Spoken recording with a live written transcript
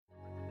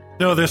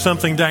No, there's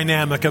something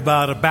dynamic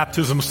about a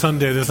baptism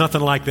Sunday. There's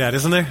nothing like that,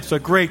 isn't there? It's a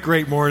great,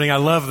 great morning. I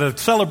love the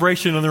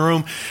celebration in the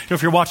room.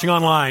 If you're watching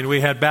online,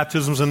 we had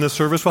baptisms in this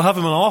service. We'll have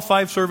them in all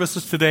 5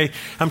 services today.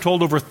 I'm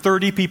told over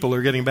 30 people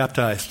are getting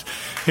baptized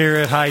here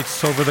at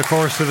Heights over the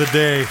course of the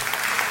day.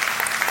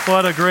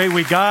 What a great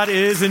week. God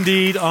is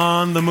indeed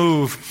on the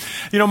move.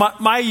 You know,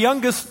 my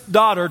youngest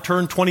daughter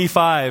turned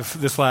 25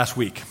 this last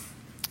week.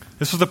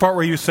 This is the part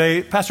where you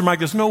say, Pastor Mike,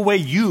 there's no way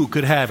you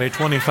could have a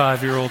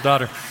 25-year-old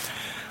daughter.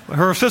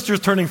 Her sister's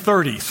turning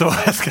 30, so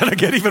that's going to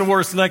get even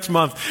worse next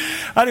month.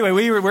 Anyway,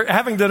 we were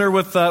having dinner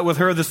with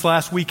her this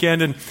last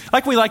weekend, and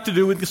like we like to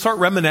do, we start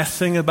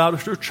reminiscing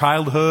about her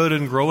childhood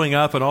and growing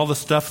up and all the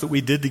stuff that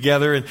we did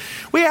together. And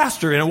we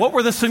asked her, what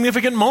were the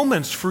significant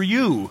moments for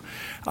you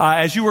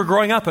as you were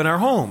growing up in our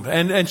home?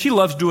 And she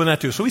loves doing that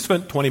too. So we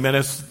spent 20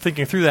 minutes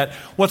thinking through that.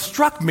 What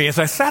struck me as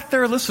I sat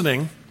there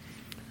listening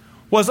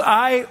was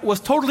I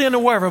was totally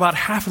unaware of about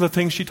half of the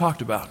things she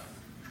talked about.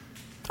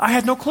 I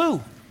had no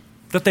clue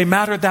that they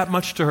mattered that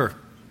much to her.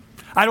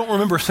 I don't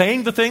remember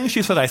saying the things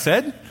she said I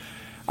said.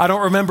 I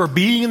don't remember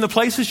being in the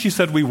places she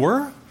said we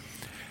were.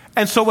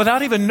 And so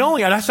without even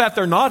knowing it, I sat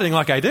there nodding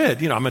like I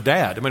did. I'm a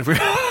dad.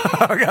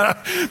 I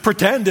gotta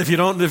pretend if you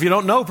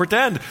don't know,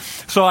 pretend.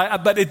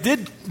 But it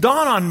did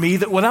dawn on me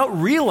that without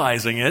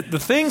realizing it, the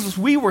things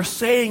we were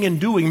saying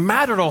and doing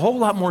mattered a whole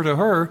lot more to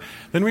her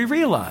than we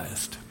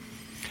realized.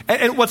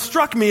 And what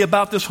struck me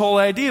about this whole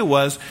idea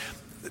was,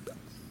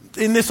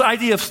 in this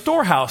idea of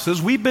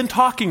storehouses, we've been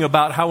talking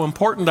about how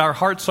important our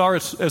hearts are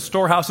as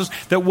storehouses,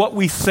 that what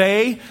we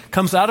say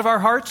comes out of our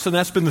hearts, and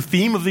that's been the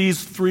theme of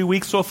these 3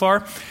 weeks so far.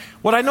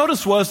 What I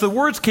noticed was the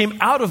words came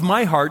out of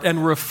my heart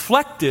and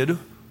reflected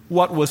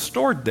what was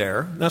stored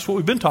there. That's what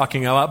we've been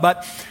talking about.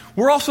 But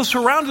we're also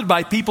surrounded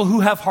by people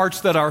who have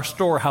hearts that are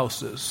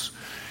storehouses.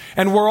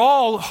 And we're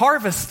all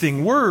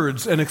harvesting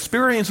words and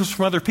experiences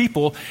from other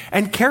people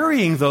and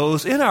carrying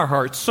those in our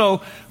hearts.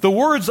 So the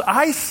words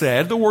I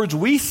said, the words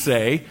we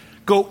say,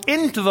 go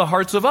into the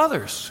hearts of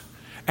others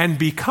and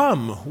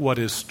become what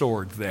is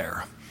stored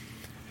there.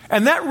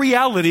 And that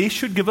reality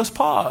should give us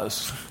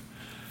pause.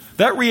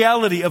 That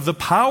reality of the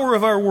power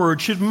of our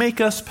word should make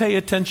us pay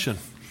attention.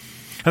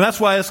 And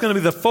that's why it's going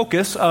to be the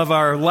focus of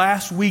our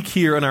last week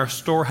here in our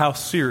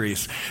Storehouse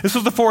series. This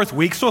is the 4th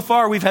week. So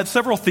far, we've had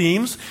several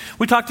themes.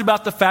 We talked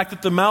about the fact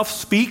that the mouth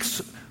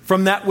speaks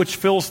from that which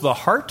fills the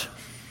heart.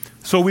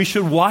 So we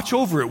should watch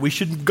over it. We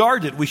should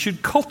guard it. We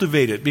should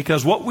cultivate it,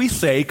 because what we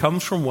say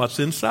comes from what's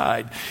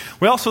inside.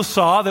 We also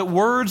saw that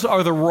words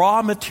are the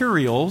raw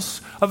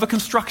materials of a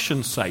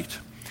construction site,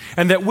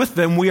 and that with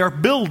them we are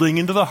building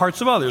into the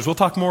hearts of others. We'll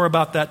talk more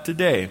about that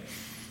today.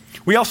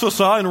 We also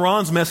saw in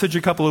Ron's message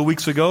a couple of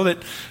weeks ago that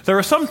there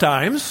are some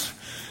times,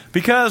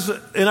 because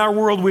in our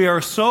world we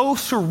are so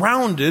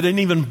surrounded and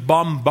even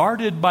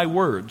bombarded by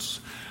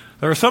words,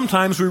 there are some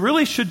times we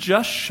really should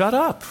just shut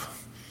up.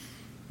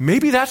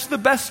 Maybe that's the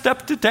best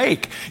step to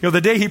take.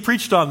 The day he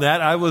preached on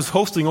that, I was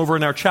hosting over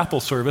in our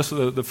chapel service.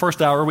 The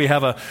first hour, we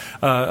have an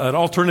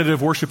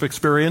alternative worship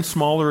experience,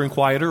 smaller and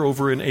quieter,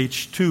 over in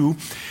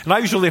H2. And I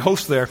usually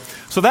host there.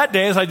 So that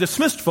day, as I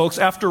dismissed folks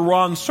after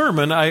Ron's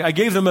sermon, I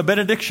gave them a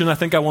benediction I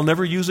think I will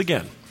never use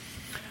again.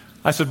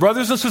 I said,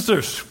 brothers and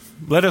sisters,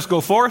 let us go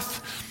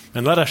forth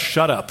and let us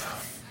shut up.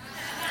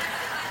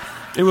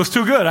 It was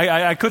too good.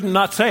 I couldn't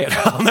not say it.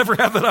 I'll never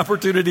have that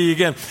opportunity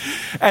again.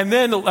 And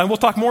we'll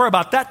talk more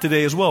about that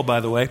today as well, by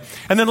the way.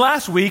 And then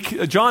last week,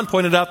 John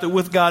pointed out that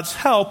with God's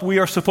help, we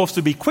are supposed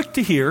to be quick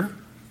to hear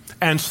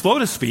and slow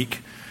to speak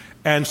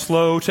and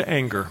slow to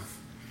anger.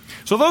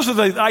 So those are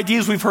the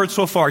ideas we've heard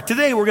so far.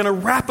 Today, we're going to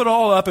wrap it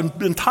all up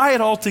and tie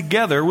it all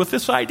together with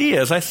this idea.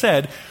 As I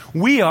said,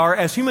 we are,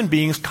 as human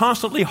beings,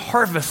 constantly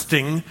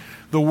harvesting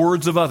the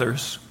words of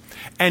others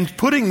and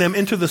putting them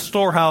into the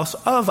storehouse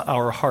of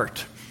our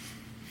heart,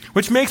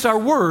 which makes our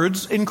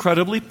words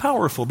incredibly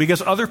powerful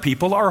because other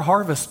people are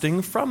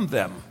harvesting from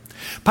them.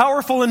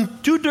 Powerful in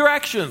 2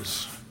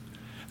 directions.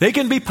 They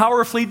can be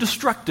powerfully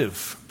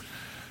destructive.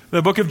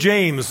 The book of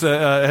James,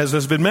 as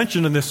has been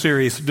mentioned in this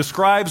series,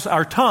 describes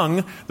our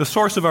tongue, the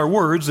source of our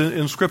words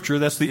in Scripture,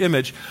 that's the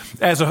image,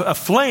 as a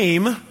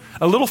flame,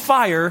 a little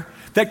fire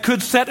that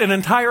could set an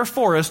entire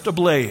forest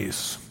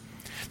ablaze.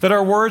 That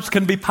our words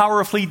can be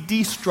powerfully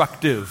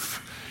destructive.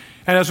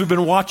 And as we've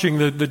been watching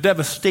the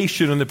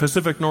devastation in the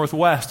Pacific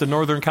Northwest and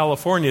Northern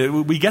California,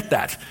 we get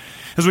that.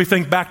 As we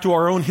think back to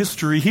our own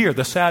history here,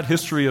 the sad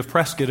history of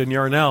Prescott and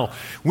Yarnell,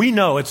 we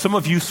know, and some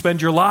of you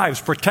spend your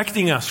lives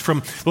protecting us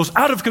from those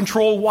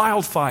out-of-control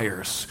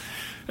wildfires.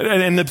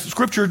 And the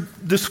Scripture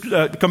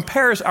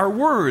compares our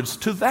words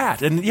to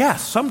that. And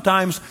yes,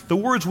 sometimes the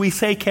words we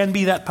say can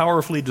be that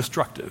powerfully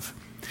destructive.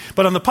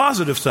 But on the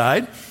positive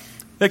side,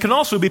 they can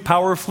also be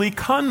powerfully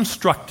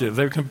constructive.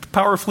 They can be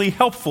powerfully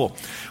helpful.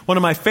 One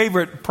of my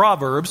favorite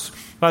Proverbs,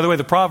 by the way,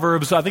 the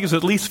Proverbs, I think there's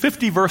at least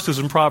 50 verses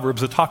in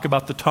Proverbs that talk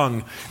about the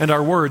tongue and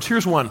our words.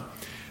 Here's one.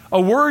 A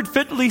word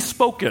fitly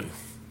spoken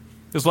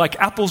is like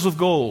apples of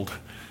gold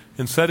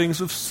in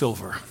settings of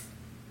silver.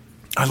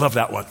 I love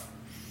that one.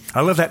 I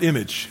love that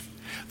image.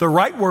 the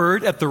right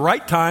word at the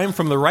right time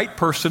from the right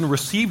person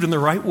received in the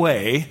right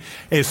way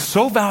is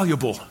so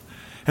valuable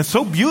and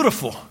so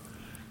beautiful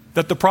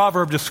that the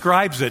proverb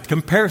describes it,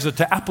 compares it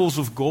to apples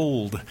of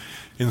gold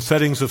in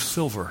settings of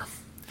silver.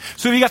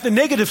 So if you got the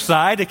negative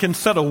side, it can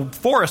set a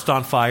forest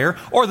on fire,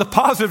 or the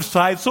positive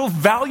side, so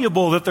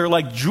valuable that they're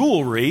like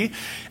jewelry.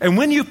 And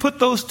when you put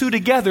those two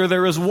together,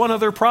 there is one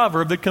other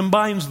proverb that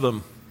combines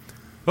them.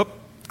 Oh,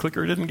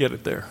 clicker didn't get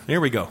it there. Here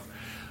we go.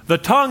 The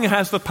tongue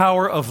has the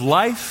power of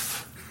life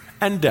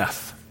and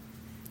death.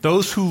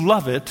 Those who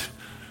love it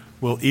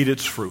will eat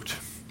its fruit.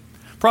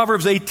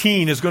 Proverbs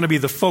 18 is going to be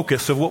the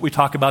focus of what we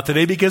talk about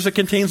today because it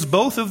contains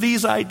both of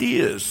these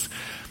ideas.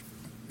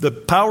 The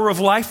power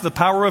of life, the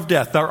power of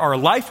death. There are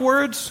life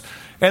words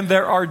and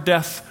there are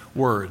death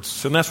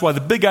words. And that's why the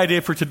big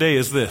idea for today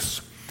is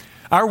this.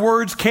 Our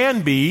words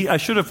can be, I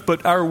should have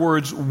put our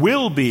words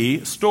will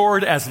be,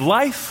 stored as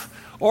life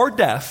or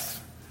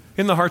death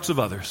in the hearts of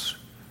others.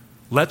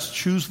 Let's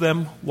choose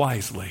them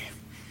wisely.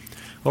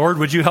 Lord,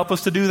 would you help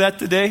us to do that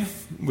today?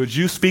 Would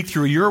you speak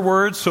through your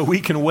words so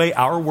we can weigh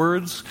our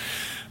words?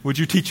 Would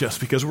you teach us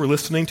because we're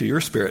listening to your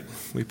Spirit?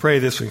 We pray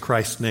this in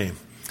Christ's name.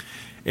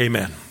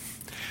 Amen.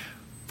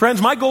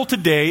 Friends, my goal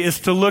today is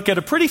to look at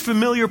a pretty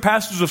familiar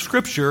passage of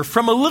Scripture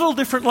from a little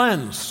different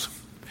lens.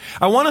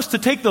 I want us to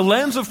take the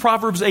lens of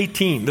Proverbs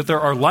 18, that there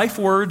are life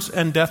words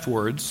and death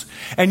words,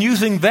 and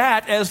using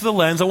that as the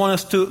lens, I want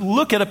us to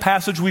look at a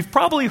passage we've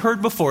probably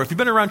heard before. If you've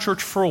been around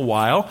church for a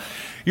while,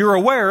 you're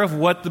aware of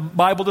what the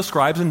Bible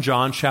describes in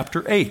John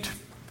chapter 8.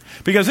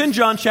 Because in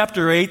John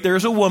chapter 8,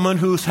 there's a woman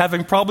who's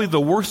having probably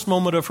the worst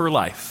moment of her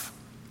life.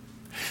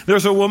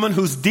 There's a woman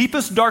whose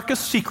deepest,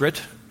 darkest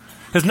secret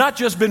has not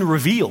just been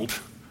revealed,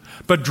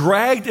 but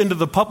dragged into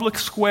the public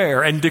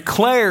square and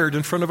declared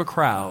in front of a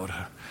crowd.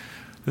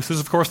 This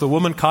is, of course, the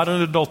woman caught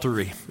in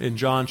adultery in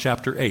John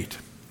chapter 8.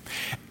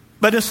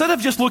 But instead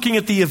of just looking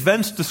at the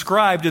events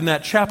described in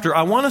that chapter,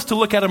 I want us to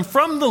look at them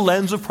from the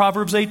lens of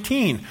Proverbs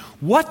 18.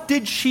 What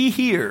did she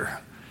hear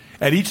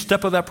at each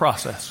step of that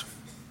process?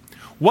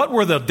 What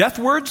were the death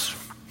words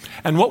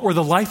and what were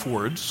the life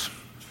words?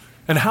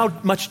 And how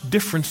much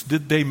difference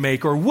did they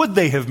make or would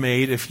they have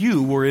made if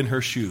you were in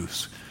her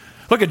shoes?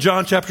 Look at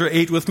John chapter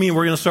 8 with me, and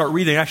we're going to start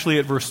reading actually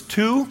at verse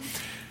 2.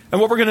 And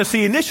what we're going to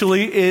see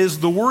initially is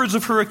the words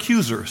of her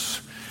accusers,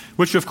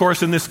 which of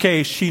course in this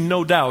case she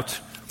no doubt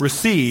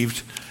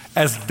received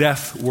as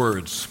death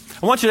words.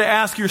 I want you to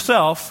ask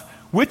yourself,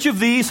 which of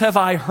these have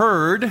I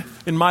heard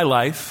in my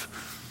life,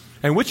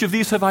 and which of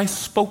these have I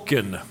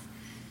spoken?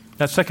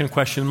 That second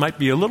question might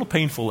be a little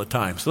painful at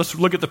times. Let's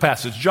look at the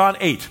passage. John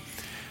 8.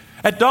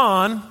 At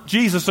dawn,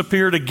 Jesus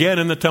appeared again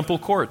in the temple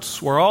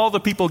courts, where all the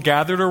people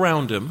gathered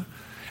around him.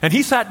 And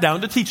he sat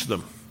down to teach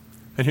them.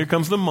 And here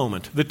comes the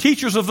moment. The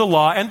teachers of the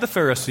law and the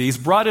Pharisees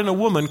brought in a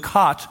woman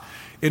caught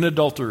in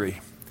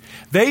adultery.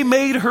 They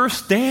made her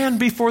stand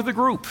before the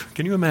group.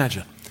 Can you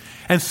imagine?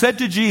 And said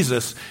to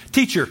Jesus,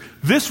 "Teacher,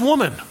 this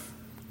woman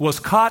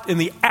was caught in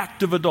the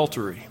act of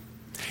adultery.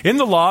 In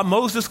the law,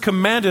 Moses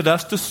commanded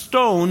us to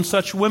stone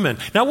such women.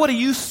 Now what do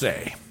you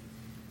say?"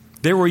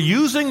 They were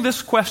using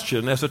this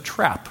question as a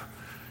trap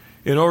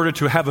in order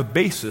to have a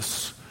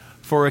basis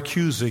for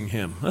accusing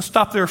him. Let's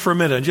stop there for a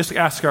minute and just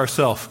ask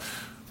ourselves,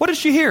 what did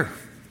she hear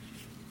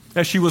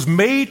as she was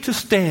made to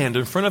stand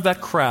in front of that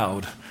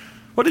crowd?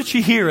 What did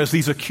she hear as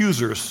these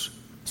accusers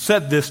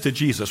said this to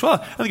Jesus? Well,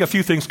 I think a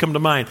few things come to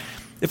mind.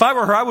 If I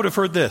were her, I would have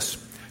heard this.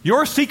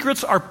 Your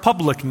secrets are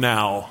public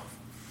now,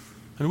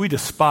 and we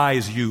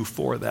despise you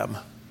for them.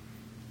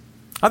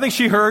 I think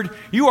she heard,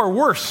 you are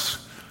worse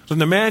than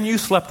the man you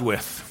slept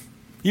with.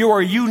 You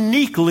are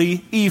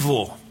uniquely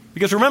evil.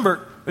 Because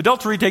remember,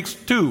 adultery takes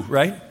two,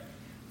 right?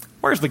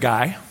 Where's the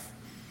guy?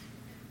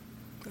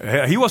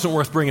 He wasn't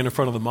worth bringing in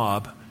front of the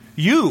mob.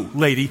 You,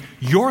 lady,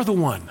 you're the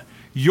one.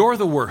 You're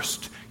the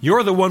worst.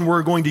 You're the one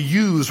we're going to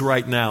use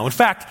right now. In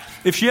fact,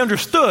 if she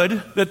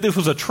understood that this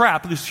was a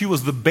trap, that she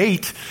was the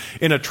bait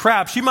in a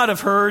trap, she might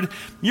have heard,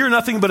 you're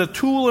nothing but a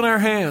tool in our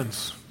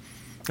hands,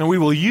 and we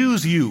will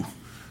use you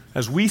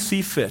as we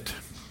see fit.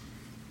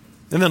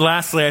 And then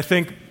lastly, I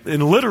think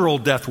in literal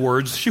death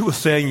words, she was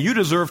saying, you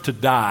deserve to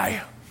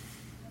die.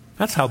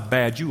 That's how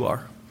bad you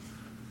are.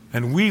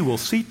 And we will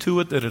see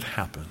to it that it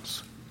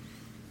happens.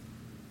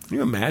 Can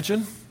you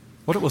imagine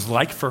what it was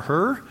like for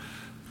her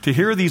to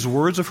hear these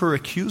words of her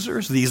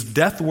accusers, these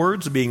death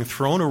words being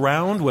thrown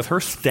around with her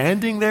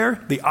standing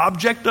there, the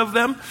object of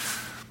them?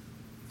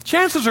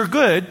 Chances are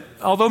good,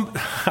 although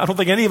I don't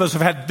think any of us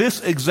have had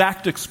this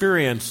exact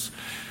experience,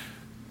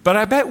 but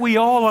I bet we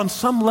all on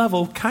some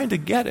level kind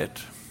of get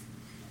it.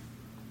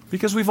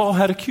 Because we've all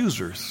had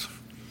accusers,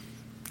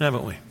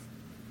 haven't we?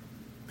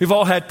 We've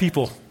all had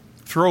people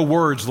throw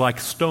words like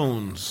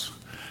stones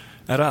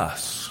at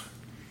us.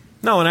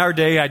 Now, in our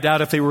day, I doubt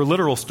if they were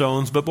literal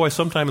stones, but boy,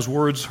 sometimes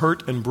words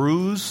hurt and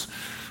bruise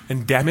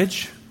and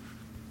damage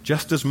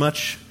just as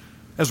much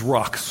as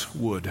rocks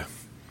would.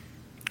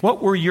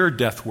 What were your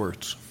death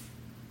words?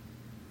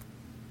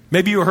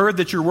 Maybe you heard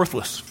that you're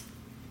worthless,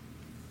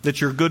 that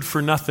you're good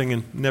for nothing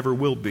and never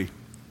will be.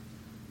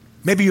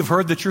 Maybe you've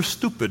heard that you're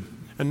stupid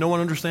and no one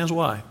understands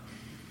why.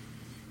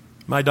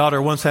 My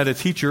daughter once had a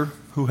teacher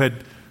who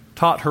had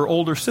taught her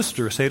older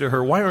sister say to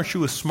her, "Why aren't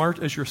you as smart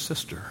as your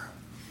sister?"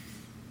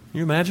 Can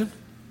you imagine?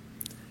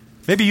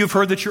 Maybe you've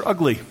heard that you're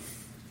ugly.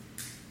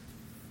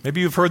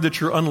 Maybe you've heard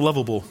that you're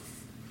unlovable.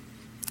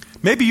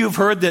 Maybe you've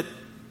heard that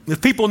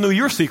if people knew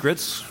your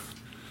secrets,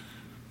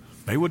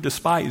 they would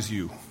despise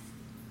you.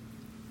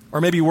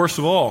 Or maybe worst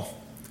of all,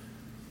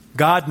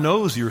 God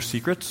knows your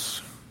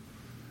secrets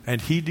and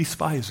He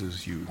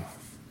despises you.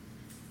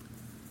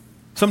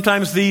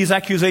 Sometimes these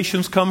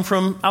accusations come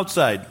from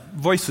outside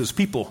voices,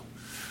 people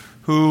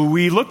who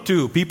we look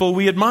to, people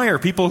we admire,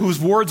 people whose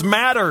words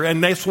matter,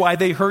 and that's why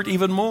they hurt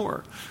even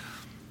more.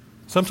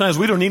 Sometimes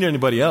we don't need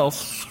anybody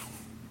else.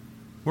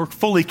 We're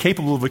fully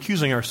capable of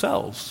accusing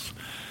ourselves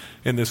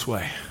in this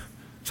way.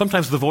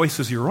 Sometimes the voice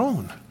is your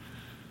own,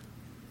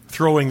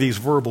 throwing these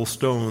verbal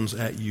stones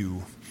at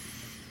you.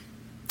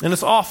 And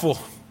it's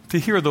awful to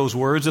hear those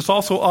words. It's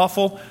also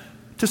awful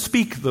to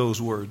speak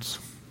those words.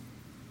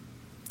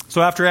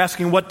 So after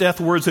asking, what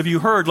death words have you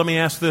heard? Let me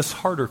ask this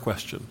harder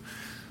question.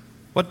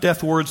 What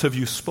death words have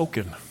you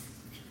spoken?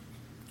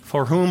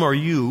 For whom are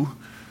you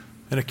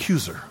an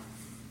accuser?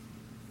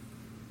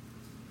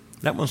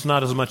 That one's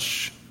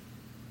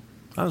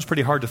that was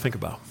pretty hard to think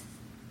about.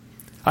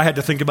 I had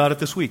to think about it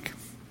this week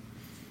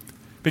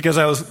because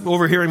I was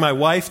overhearing my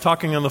wife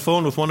talking on the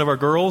phone with one of our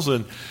girls,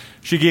 and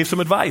she gave some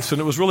advice,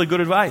 and it was really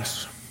good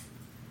advice.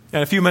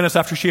 And a few minutes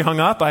after she hung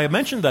up, I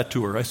mentioned that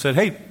to her. I said,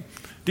 "Hey,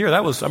 dear,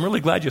 I'm really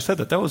glad you said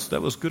that. That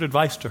was good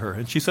advice to her."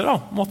 And she said,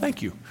 "Oh, well,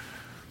 thank you."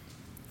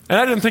 And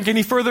I didn't think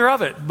any further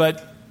of it,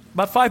 but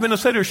about 5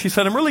 minutes later, she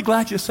said, "I'm really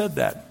glad you said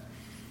that.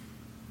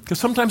 Because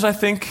sometimes I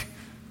think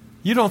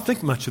you don't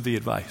think much of the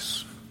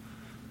advice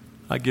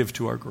I give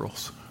to our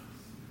girls."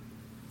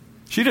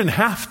 She didn't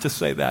have to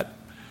say that,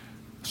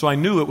 so I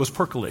knew it was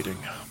percolating.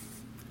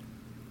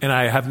 And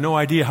I have no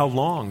idea how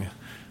long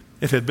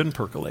it had been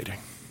percolating.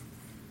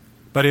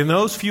 But in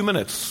those few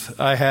minutes,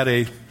 I had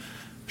a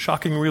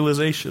shocking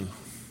realization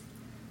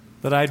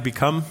that I had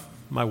become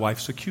my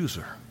wife's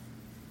accuser.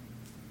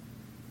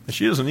 And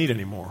she doesn't need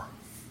any more.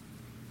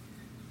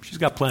 She's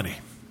got plenty.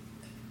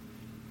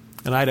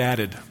 And I'd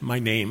added my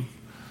name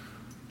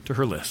to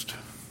her list.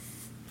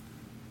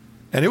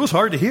 And it was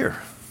hard to hear.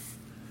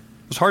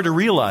 It was hard to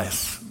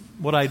realize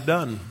what I'd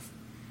done.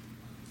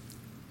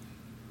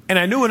 And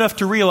I knew enough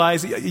to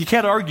realize you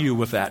can't argue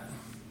with that.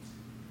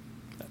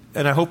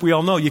 And I hope we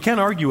all know you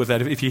can't argue with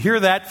that. If you hear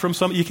that from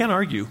somebody, you can't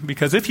argue.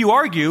 Because if you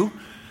argue,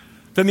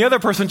 then the other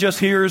person just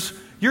hears,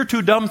 "You're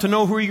too dumb to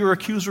know who your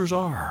accusers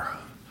are."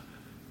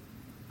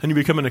 And you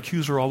become an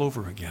accuser all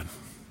over again.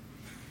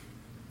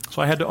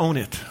 So I had to own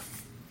it.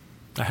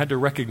 I had to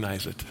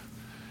recognize it.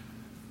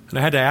 And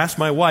I had to ask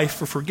my wife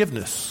for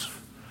forgiveness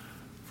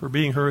for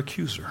being her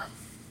accuser.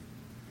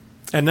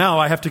 And now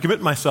I have to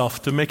commit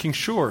myself to making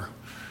sure,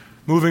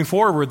 moving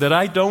forward, that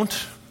I don't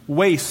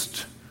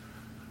waste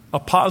a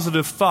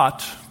positive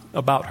thought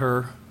about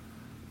her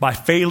by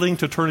failing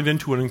to turn it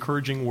into an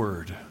encouraging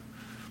word.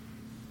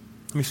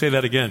 Let me say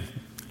that again.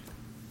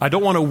 I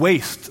don't want to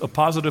waste a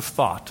positive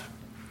thought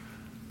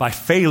by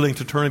failing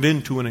to turn it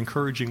into an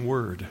encouraging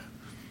word.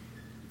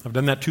 I've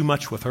done that too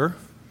much with her,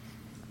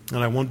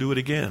 and I won't do it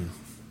again.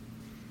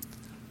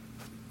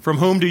 From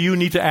whom do you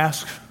need to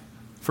ask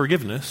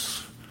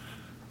forgiveness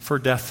for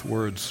death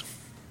words?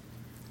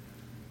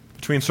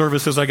 Between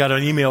services, I got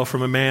an email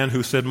from a man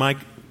who said, "Mike,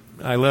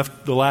 I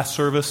left the last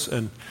service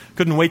and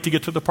couldn't wait to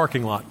get to the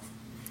parking lot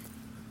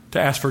to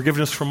ask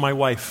forgiveness from my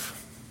wife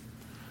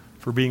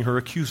for being her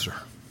accuser."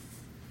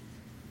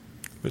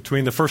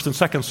 Between the first and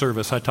second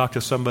service, I talked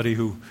to somebody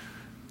who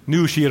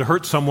knew she had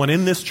hurt someone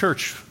in this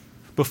church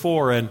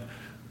before and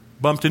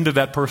bumped into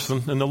that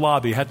person in the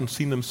lobby, hadn't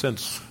seen them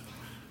since,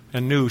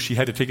 and knew she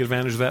had to take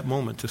advantage of that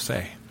moment to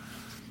say,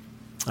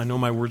 "I know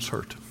my words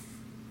hurt."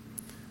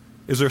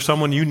 Is there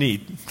someone you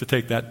need to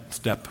take that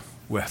step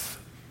with?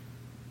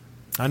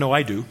 I know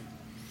I do.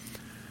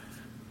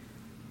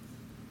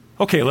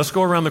 Okay, let's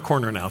go around the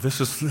corner now.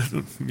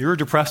 You're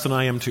depressed and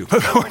I am too.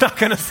 But we're not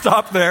going to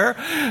stop there.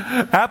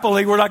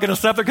 Happily, we're not going to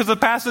stop there because the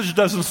passage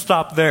doesn't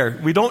stop there.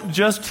 We don't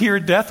just hear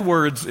death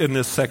words in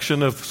this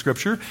section of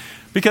Scripture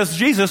because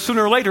Jesus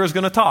sooner or later is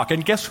going to talk.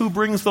 And guess who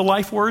brings the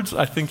life words?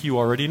 I think you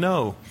already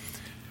know.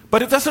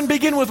 But it doesn't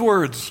begin with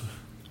words.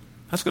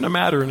 That's going to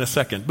matter in a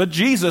second. But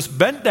Jesus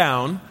bent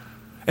down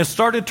and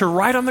started to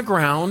write on the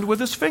ground with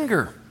his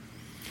finger.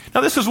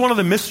 Now, this is one of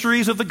the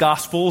mysteries of the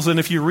Gospels, and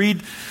if you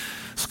read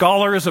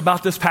scholars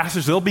about this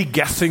passage, they'll be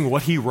guessing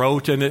what he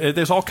wrote, and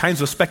there's all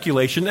kinds of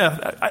speculation.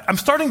 I'm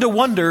starting to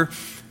wonder,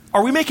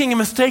 are we making a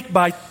mistake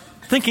by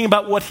thinking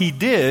about what he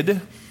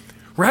did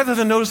rather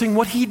than noticing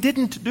what he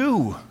didn't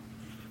do?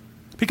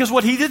 Because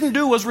what he didn't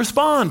do was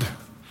respond.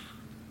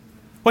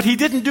 What he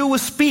didn't do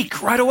was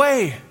speak right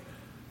away.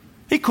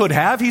 He could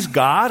have. He's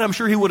God. I'm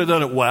sure he would have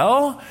done it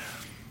well.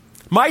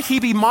 Might he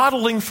be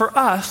modeling for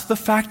us the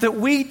fact that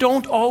we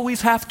don't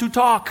always have to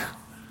talk?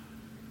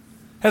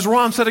 As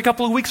Ron said a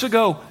couple of weeks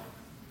ago,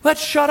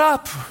 let's shut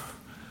up.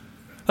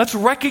 Let's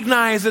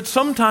recognize that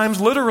sometimes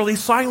literally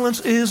silence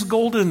is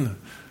golden.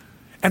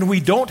 And we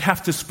don't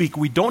have to speak.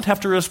 We don't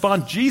have to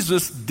respond.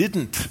 Jesus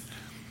didn't.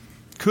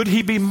 Could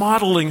he be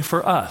modeling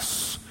for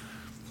us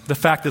the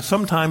fact that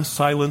sometimes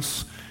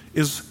silence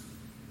is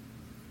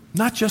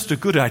not just a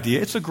good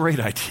idea, it's a great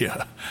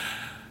idea?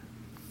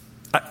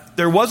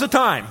 There was a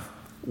time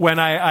when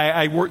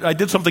I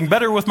did something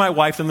better with my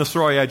wife than the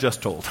story I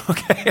just told.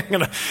 Okay, I'm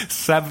going to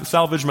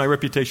salvage my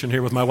reputation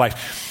here with my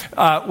wife.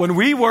 When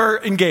we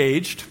were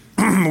engaged,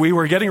 we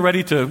were getting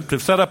ready to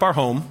set up our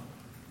home.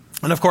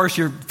 And of course,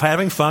 you're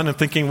having fun and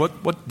thinking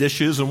what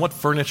dishes and what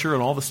furniture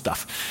and all the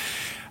stuff.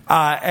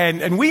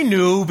 And we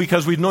knew,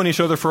 because we'd known each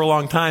other for a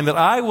long time, that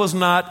I was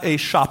not a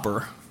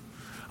shopper.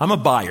 I'm a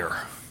buyer.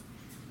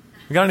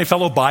 You got any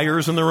fellow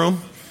buyers in the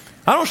room?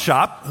 I don't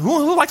shop.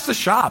 Who likes to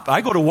shop?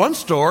 I go to one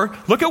store,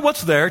 look at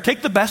what's there,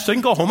 take the best thing,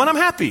 go home, and I'm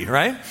happy,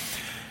 right?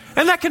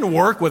 And that can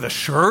work with a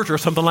shirt or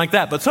something like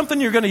that, but something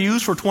you're going to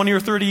use for 20 or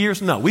 30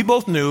 years? No, we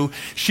both knew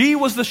she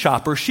was the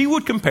shopper. She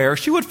would compare.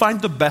 She would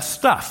find the best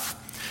stuff.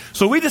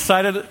 So we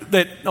decided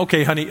that,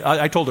 okay, honey,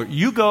 I told her,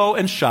 you go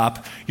and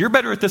shop. You're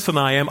better at this than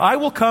I am. I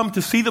will come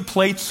to see the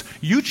plates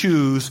you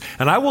choose,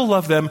 and I will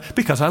love them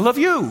because I love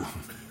you.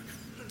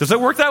 Does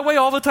it work that way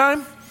all the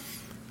time?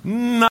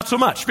 Not so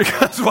much,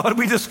 because what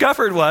we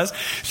discovered was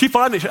she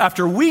found that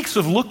after weeks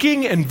of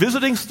looking and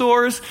visiting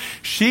stores,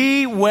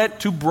 she went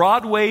to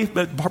Broadway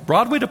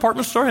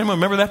department store. Anyone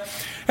remember that?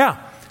 Yeah.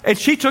 And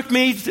she took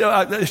me,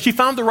 she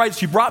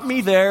brought me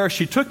there.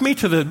 She took me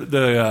to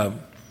the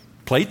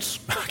plates,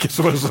 I guess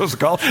what those are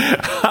called.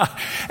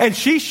 And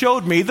she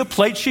showed me the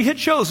plates she had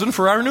chosen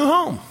for our new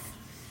home.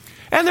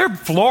 And they're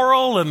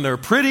floral and they're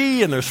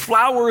pretty and there's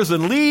flowers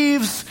and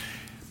leaves.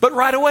 But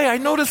right away I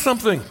noticed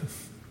something.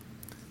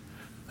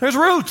 There's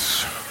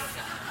roots.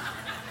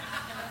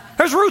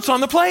 There's roots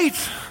on the plate.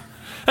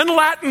 And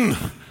Latin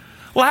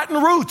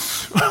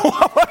roots.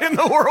 What in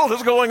the world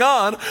is going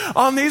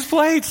on these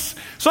plates?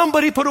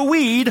 Somebody put a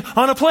weed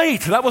on a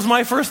plate. That was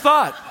my first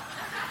thought.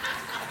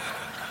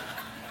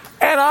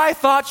 And I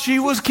thought she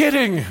was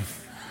kidding.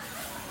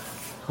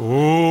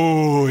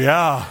 Oh,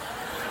 yeah.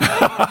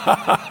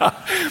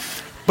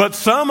 But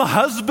some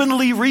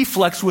husbandly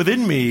reflex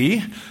within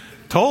me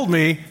told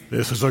me,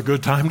 this is a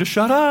good time to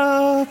shut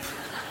up.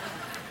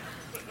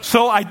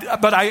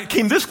 But I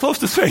came this close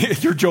to saying,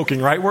 you're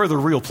joking, right? Where are the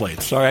real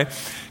plates, all right?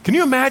 Can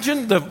you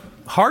imagine the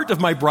heart of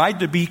my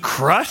bride to be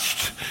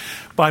crushed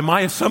by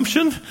my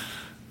assumption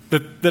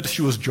that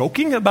she was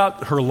joking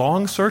about her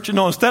long search?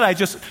 No, instead I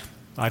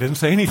didn't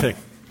say anything.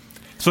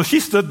 So she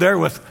stood there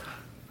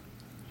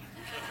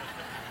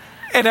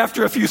and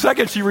after a few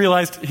seconds she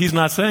realized he's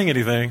not saying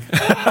anything.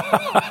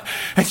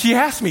 And she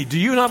asked me, do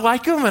you not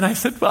like him? And I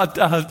said,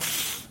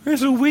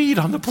 there's a weed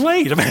on the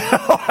plate.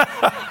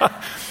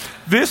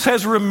 This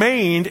has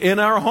remained in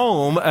our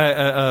home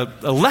a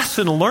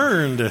lesson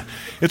learned.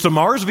 It's a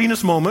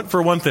Mars-Venus moment,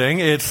 for one thing.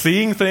 It's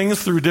seeing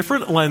things through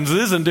different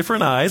lenses and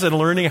different eyes and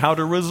learning how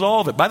to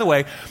resolve it. By the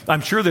way,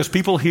 I'm sure there's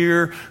people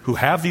here who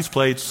have these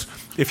plates.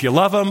 If you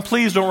love them,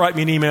 please don't write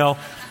me an email.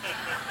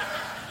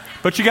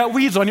 But you got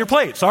weeds on your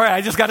plates. All right, I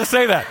just got to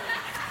say that.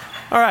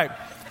 All right.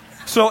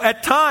 So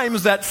at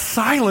times, that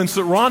silence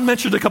that Ron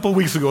mentioned a couple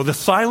weeks ago, the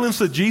silence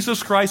that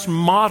Jesus Christ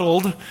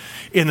modeled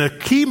in a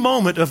key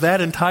moment of that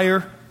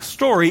entire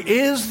story,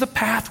 is the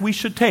path we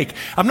should take.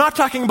 I'm not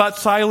talking about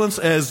silence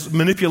as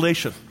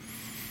manipulation,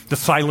 the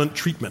silent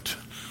treatment.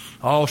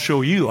 I'll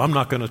show you. I'm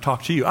not going to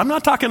talk to you. I'm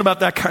not talking about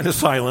that kind of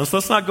silence.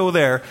 Let's not go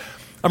there.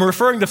 I'm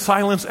referring to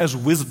silence as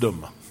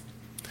wisdom,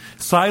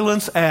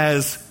 silence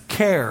as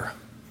care,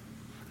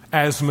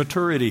 as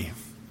maturity,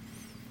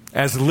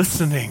 as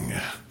listening,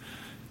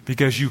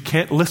 because you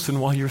can't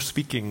listen while you're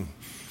speaking.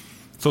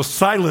 So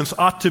silence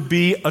ought to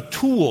be a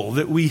tool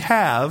that we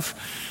have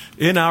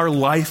in our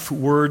life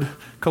word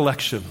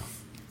collection.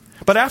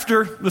 But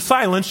after the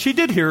silence, she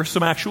did hear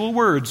some actual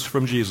words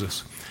from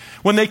Jesus.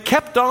 When they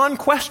kept on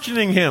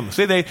questioning him,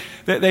 see, they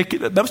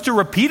must have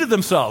repeated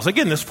themselves.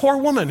 Again, this poor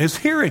woman is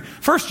hearing.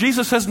 First,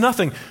 Jesus says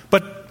nothing,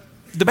 but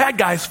the bad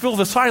guys fill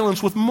the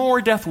silence with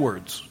more death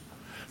words.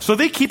 So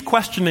they keep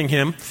questioning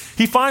him.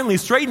 He finally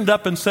straightened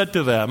up and said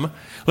to them,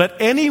 let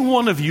any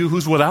one of you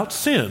who's without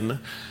sin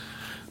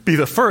be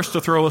the first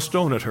to throw a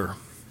stone at her.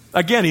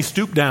 Again, he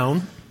stooped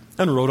down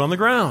and wrote on the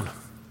ground.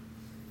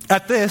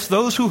 At this,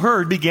 those who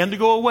heard began to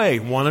go away,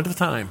 one at a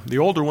time, the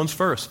older ones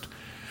first,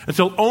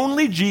 until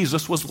only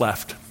Jesus was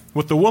left,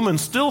 with the woman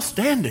still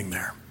standing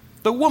there.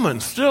 The woman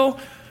still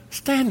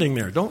standing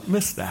there. Don't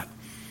miss that.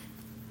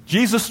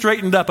 Jesus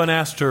straightened up and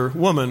asked her,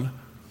 woman,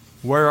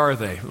 where are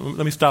they?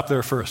 Let me stop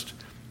there first.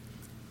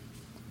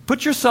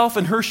 Put yourself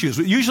in her shoes.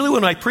 Usually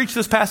when I preach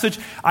this passage,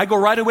 I go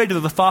right away to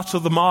the thoughts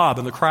of the mob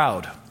and the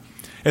crowd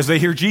as they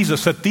hear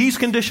Jesus set these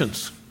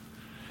conditions.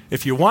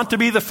 If you want to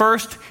be the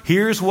first,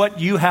 here's what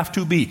you have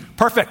to be.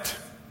 Perfect.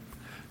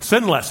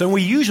 Sinless. And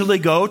we usually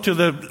go to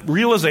the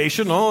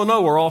realization, oh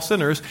no, we're all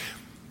sinners.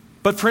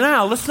 But for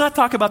now, let's not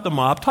talk about the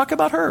mob. Talk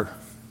about her.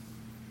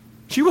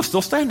 She was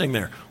still standing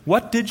there.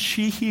 What did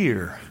she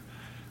hear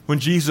when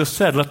Jesus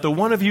said, let the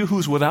one of you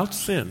who's without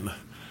sin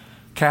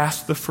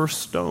cast the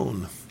first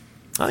stone?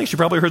 I think she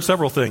probably heard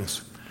several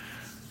things.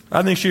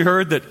 I think she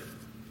heard that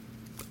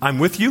I'm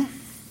with you.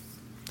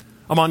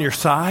 I'm on your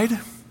side.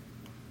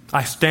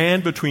 I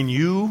stand between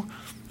you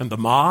and the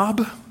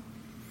mob.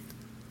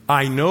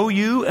 I know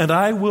you and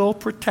I will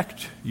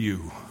protect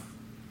you.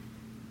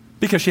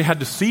 Because she had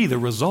to see the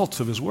results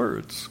of his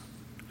words.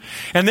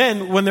 And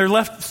then when they're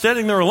left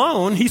standing there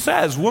alone, he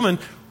says, "Woman,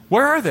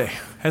 where are they?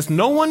 Has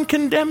no one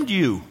condemned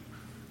you?"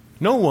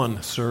 "No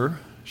one, sir,"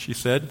 she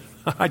said.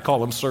 I'd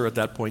call him sir at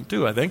that point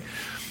too, I think.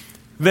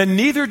 "Then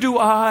neither do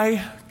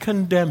I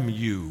condemn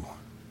you."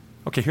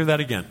 Okay, hear that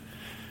again.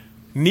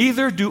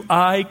 "Neither do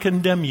I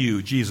condemn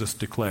you," Jesus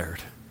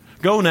declared.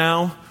 "Go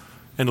now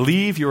and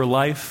leave your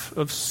life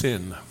of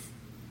sin."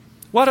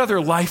 What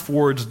other life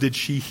words did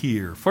she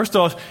hear? First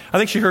of all, I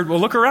think she heard, "Well,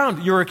 look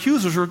around. Your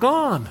accusers are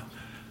gone.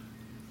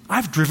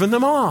 I've driven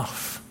them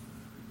off.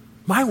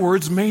 My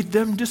words made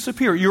them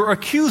disappear. Your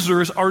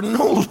accusers are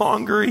no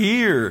longer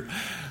here."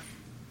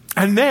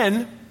 And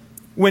then,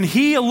 when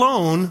he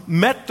alone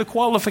met the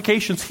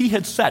qualifications he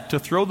had set to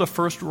throw the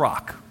first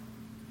rock,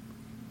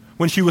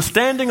 when she was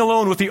standing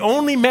alone with the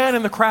only man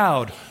in the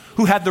crowd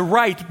who had the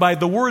right, by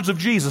the words of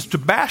Jesus, to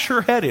bash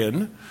her head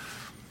in,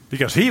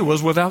 because he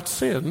was without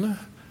sin,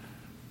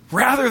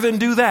 rather than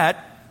do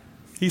that,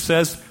 he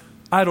says,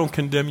 "I don't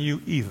condemn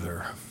you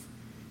either."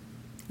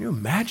 Can you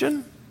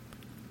imagine?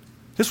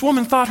 This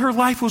woman thought her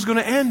life was going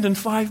to end in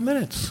 5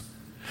 minutes.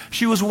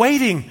 She was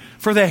waiting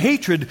for the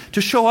hatred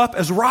to show up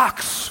as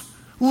rocks,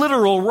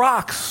 literal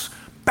rocks,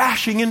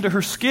 bashing into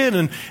her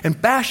skin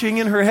and bashing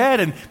in her head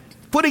and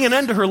putting an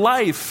end to her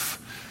life.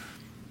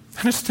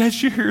 And instead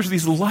she hears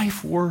these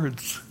life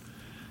words,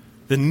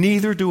 "Then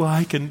neither do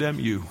I condemn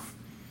you."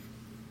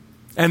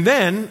 And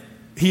then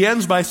he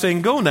ends by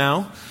saying, "Go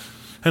now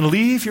and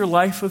leave your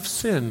life of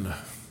sin."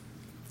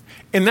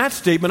 In that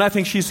statement, I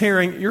think she's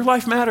hearing, your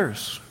life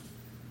matters.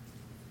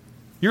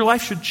 Your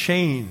life should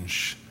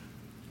change.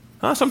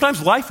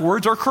 Sometimes life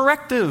words are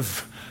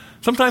corrective.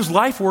 Sometimes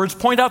life words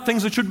point out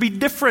things that should be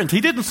different. He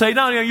didn't say,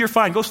 "No, you're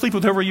fine. Go sleep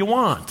with whoever you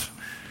want."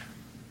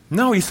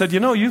 No, he said,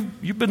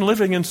 you've been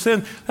living in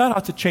sin. That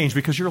ought to change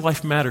because your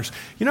life matters.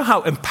 You know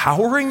how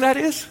empowering that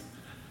is?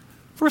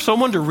 For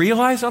someone to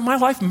realize that my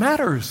life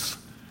matters.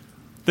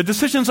 The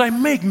decisions I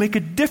make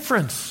a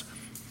difference.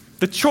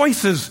 The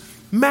choices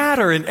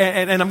matter,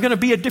 and I'm going to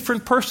be a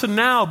different person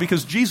now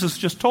because Jesus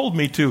just told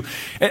me to.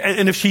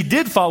 And if she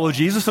did follow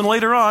Jesus, and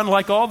later on,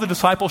 like all the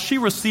disciples, she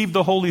received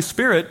the Holy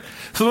Spirit.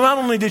 So not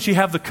only did she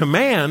have the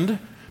command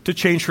to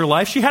change her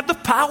life, she had the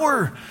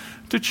power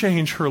to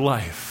change her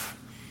life.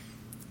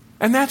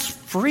 And that's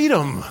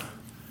freedom.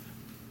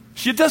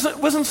 She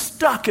wasn't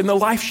stuck in the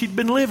life she'd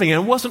been living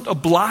and wasn't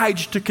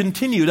obliged to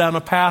continue down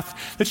a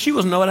path that she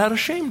was not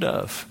ashamed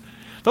of.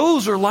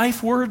 Those are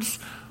life words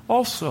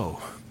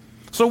also.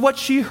 So what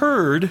she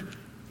heard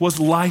was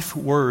life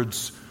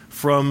words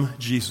from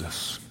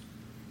Jesus.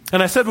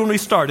 And I said when we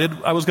started,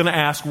 I was going to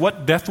ask,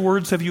 what death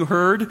words have you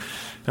heard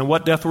and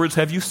what death words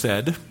have you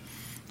said?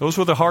 Those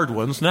were the hard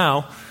ones.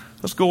 Now,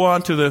 let's go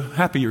on to the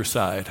happier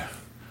side.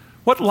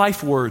 What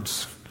life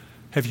words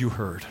have you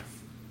heard?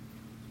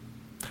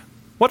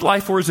 What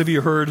life words have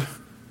you heard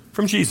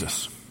from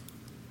Jesus?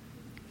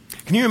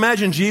 Can you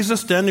imagine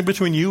Jesus standing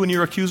between you and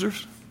your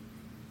accusers?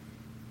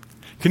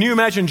 Can you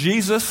imagine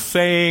Jesus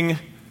saying,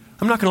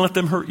 "I'm not going to let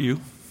them hurt you"?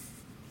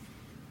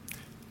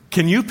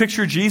 Can you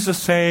picture Jesus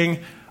saying,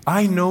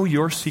 "I know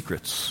your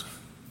secrets,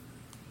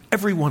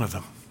 every one of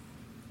them,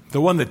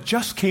 the one that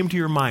just came to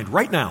your mind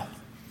right now?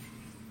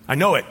 I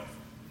know it.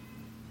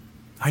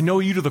 I know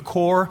you to the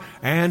core,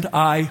 and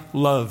I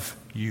love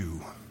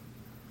you.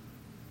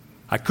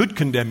 I could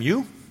condemn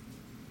you,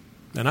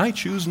 and I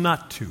choose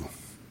not to,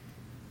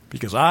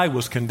 because I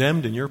was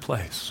condemned in your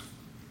place."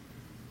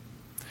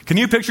 Can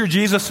you picture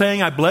Jesus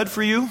saying, "I bled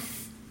for you.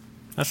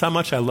 That's how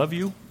much I love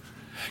you"?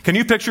 Can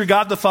you picture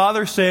God the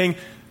Father saying,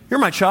 "You're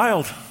my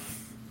child.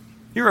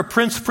 You're a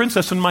prince,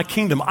 princess in my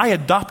kingdom. I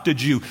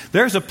adopted you.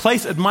 There's a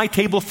place at my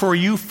table for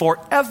you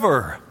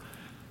forever"?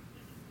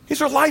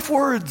 These are life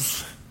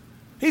words.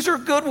 These are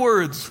good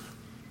words.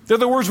 They're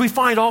the words we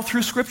find all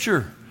through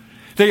Scripture.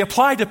 They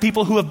apply to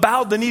people who have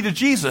bowed the knee to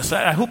Jesus.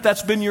 I hope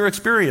that's been your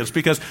experience,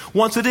 because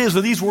once it is,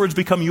 these words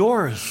become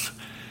yours.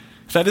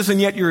 If that isn't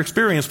yet your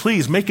experience,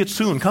 please make it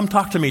soon. Come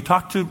talk to me.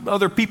 Talk to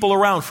other people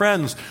around,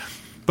 friends.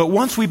 But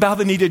once we bow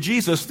the knee to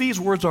Jesus, these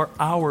words are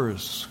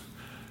ours.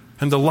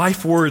 And the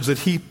life words that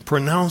he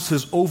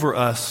pronounces over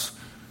us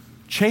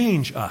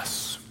change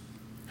us.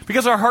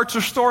 Because our hearts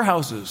are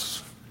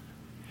storehouses.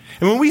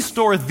 And when we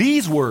store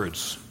these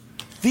words,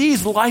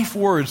 these life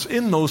words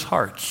in those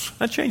hearts,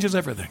 that changes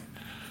everything.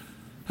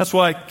 That's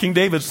why King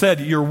David said,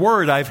 "Your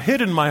word I've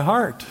hid in my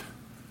heart,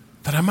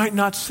 that I might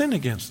not sin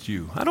against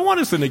you." I don't want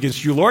to sin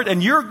against you, Lord,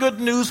 and your good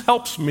news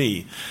helps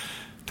me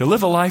to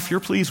live a life you're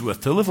pleased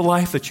with, to live a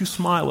life that you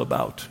smile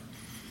about.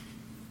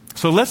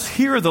 So let's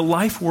hear the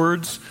life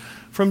words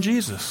from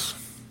Jesus.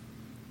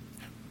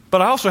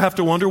 But I also have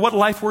to wonder, what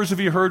life words have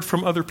you heard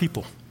from other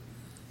people?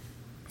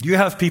 Do you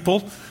have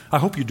people, I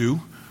hope you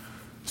do,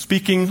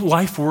 speaking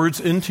life words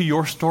into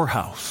your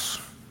storehouse?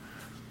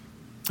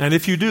 And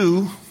if you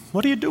do,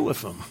 what do you do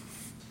with them?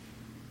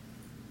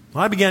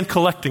 I began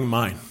collecting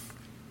mine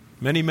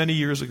many, many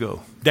years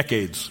ago,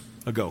 decades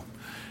ago,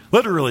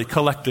 literally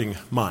collecting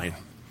mine.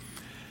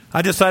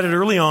 I decided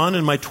early on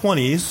in my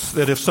 20s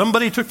that if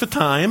somebody took the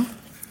time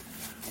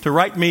to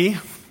write me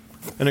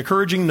an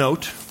encouraging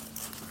note,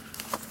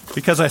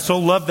 because I so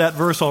loved that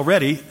verse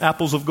already,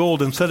 apples of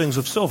gold and settings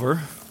of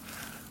silver,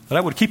 that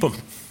I would keep them.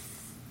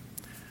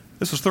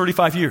 This is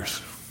 35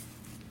 years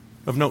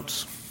of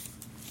notes.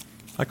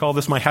 I call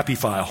this my happy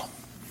file.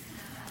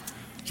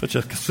 Such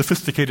a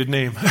sophisticated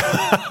name.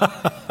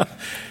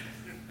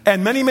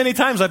 And many, many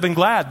times I've been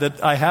glad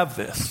that I have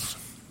this,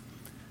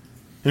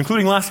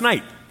 including last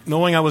night.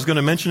 Knowing I was going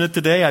to mention it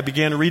today, I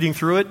began reading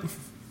through it.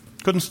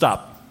 Couldn't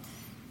stop.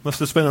 Must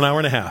have spent an hour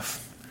and a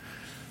half.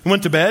 I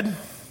went to bed,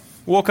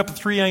 woke up at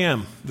 3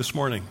 a.m. this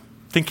morning,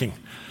 thinking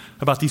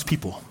about these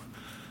people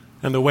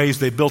and the ways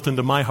they built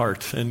into my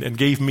heart and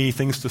gave me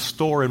things to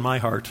store in my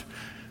heart.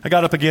 I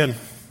got up again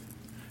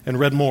and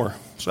read more.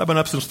 So I've been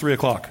up since 3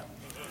 o'clock.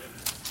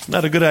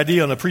 Not a good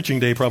idea on a preaching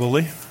day,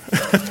 probably.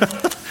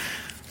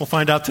 We'll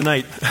find out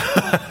tonight.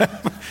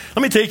 Let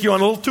me take you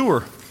on a little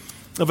tour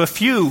of a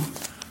few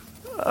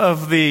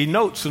of the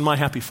notes in my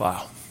happy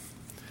file.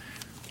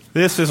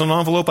 This is an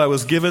envelope I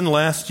was given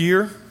last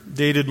year,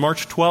 dated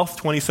March 12th,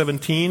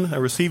 2017. I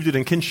received it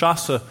in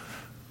Kinshasa,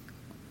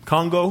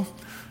 Congo.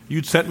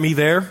 You'd sent me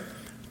there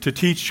to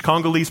teach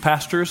Congolese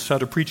pastors how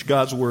to preach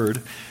God's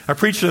word. I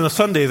preached on a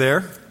Sunday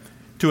there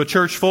to a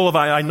church full of,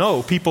 I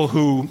know, people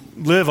who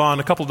live on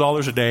a couple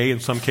dollars a day in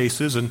some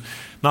cases, and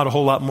not a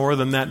whole lot more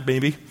than that,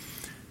 maybe.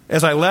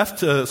 As I left,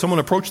 someone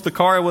approached the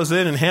car I was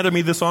in and handed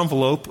me this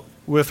envelope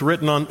with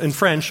written in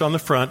French on the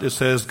front. It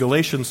says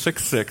Galatians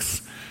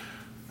 6:6,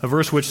 a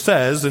verse which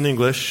says in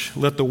English,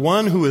 "Let the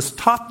one who is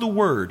taught the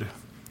word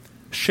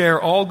share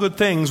all good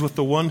things with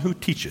the one who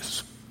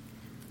teaches."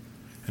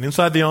 And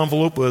inside the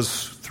envelope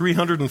was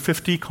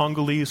 350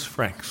 Congolese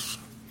francs.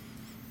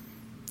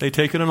 They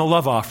take it in a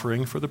love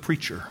offering for the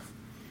preacher.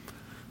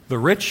 The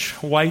rich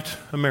white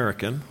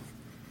American,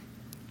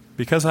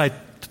 because I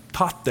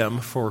taught them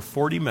for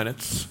 40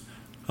 minutes.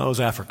 That was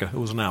Africa. It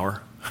was an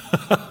hour.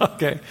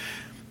 Okay.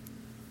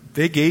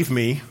 They gave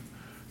me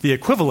the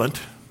equivalent.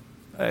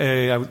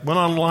 I went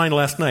online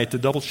last night to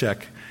double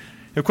check.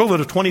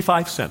 Equivalent of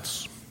 25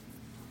 cents.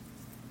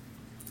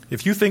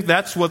 If you think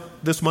that's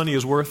what this money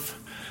is worth,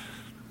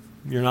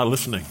 you're not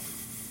listening.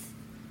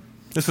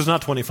 This is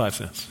not 25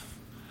 cents.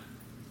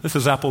 This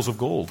is apples of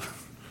gold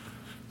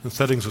and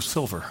settings of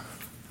silver.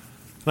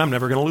 And I'm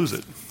never going to lose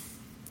it.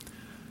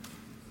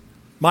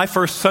 My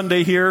first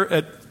Sunday here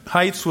at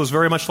Heights was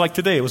very much like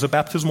today. It was a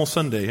baptismal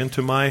Sunday. And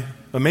to my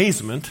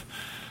amazement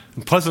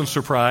and pleasant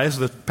surprise,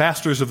 the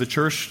pastors of the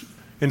church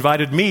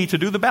invited me to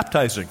do the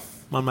baptizing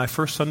on my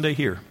first Sunday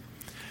here.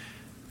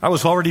 I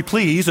was already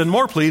pleased and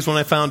more pleased when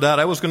I found out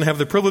I was going to have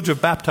the privilege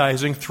of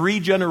baptizing 3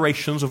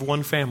 generations of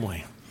one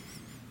family.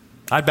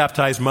 I'd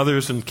baptized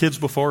mothers and kids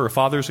before, or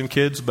fathers and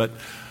kids, but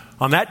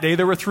on that day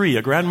there were 3,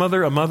 a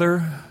grandmother, a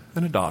mother,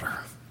 and a daughter.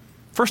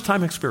 First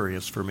time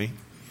experience for me.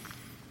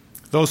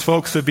 Those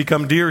folks have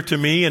become dear to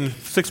me, and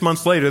 6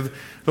 months later,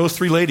 those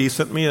 3 ladies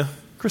sent me a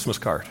Christmas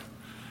card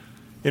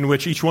in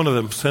which each one of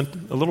them sent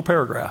a little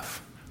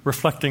paragraph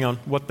reflecting on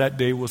what that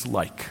day was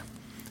like.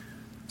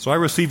 So I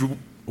received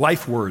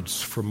life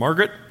words from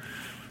Margaret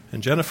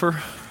and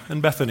Jennifer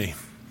and Bethany.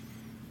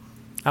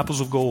 Apples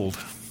of gold,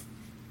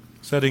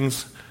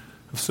 settings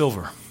of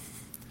silver.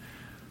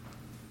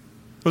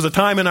 There was a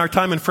time in our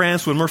time in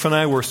France when Murph and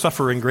I were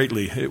suffering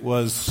greatly.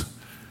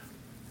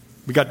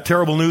 We got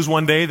terrible news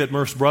one day that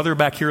Murph's brother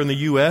back here in the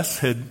U.S.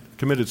 had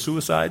committed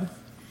suicide.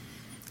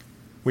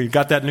 We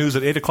got that news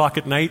at 8 o'clock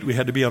at night. We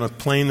had to be on a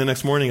plane the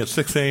next morning at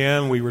 6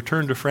 a.m. We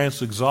returned to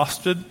France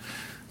exhausted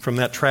from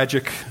that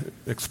tragic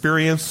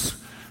experience,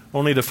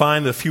 only to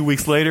find that a few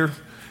weeks later,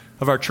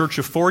 of our church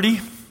of 40,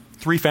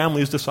 3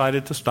 families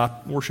decided to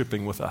stop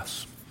worshiping with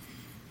us.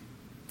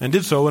 And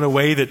did so in a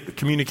way that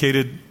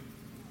communicated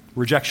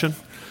rejection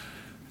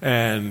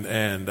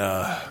and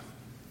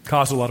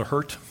caused a lot of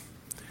hurt.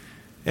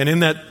 And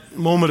in that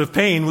moment of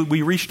pain,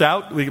 we reached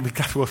out. We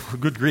got, well,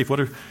 good grief, what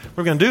are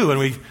we going to do? And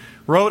we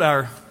wrote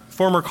our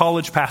former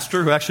college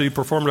pastor, who actually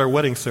performed our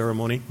wedding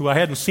ceremony, who I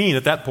hadn't seen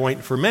at that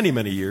point for many,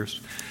 many years.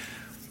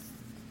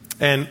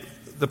 And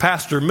the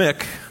pastor,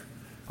 Mick,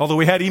 although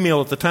we had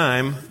email at the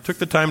time, took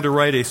the time to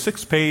write a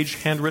 6-page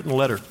handwritten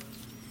letter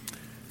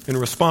in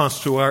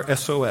response to our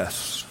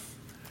SOS.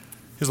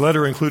 His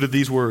letter included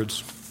these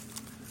words: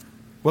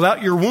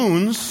 "Without your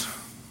wounds,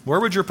 where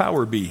would your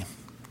power be?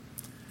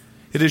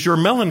 It is your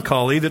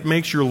melancholy that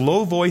makes your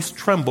low voice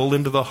tremble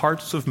into the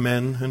hearts of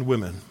men and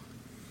women."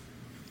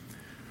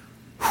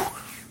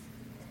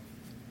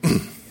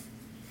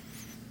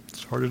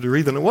 It's harder to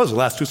read than it was the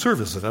last 2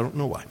 services. I don't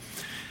know why.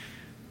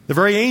 "The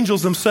very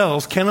angels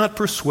themselves cannot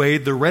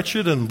persuade the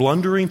wretched and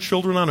blundering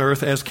children on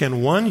earth as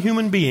can one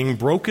human being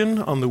broken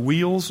on the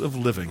wheels of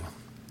living.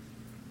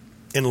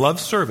 In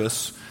love's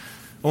service,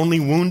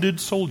 only wounded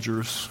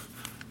soldiers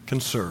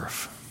can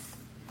serve."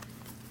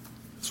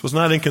 This was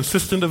not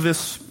inconsistent of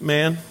this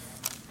man.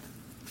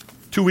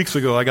 2 weeks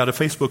ago, I got a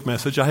Facebook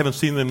message. I haven't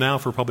seen them now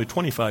for probably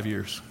 25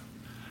 years.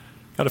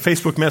 Got a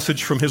Facebook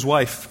message from his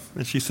wife,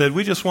 and she said,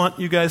 "We just want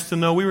you guys to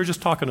know we were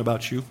just talking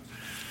about you,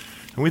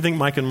 and we think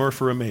Mike and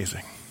Murph are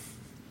amazing."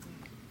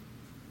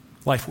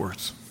 Life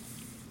words.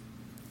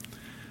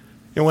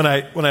 And when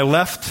I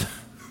left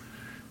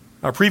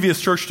our previous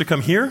church to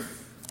come here,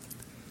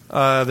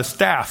 the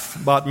staff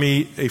bought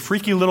me a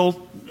freaky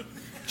little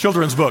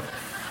children's book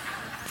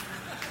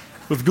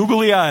with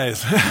googly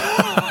eyes.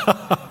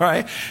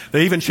 Right?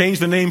 They even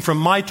changed the name from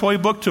My Toy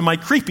Book to My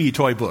Creepy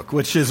Toy Book,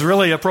 which is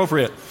really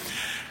appropriate.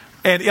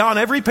 And on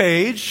every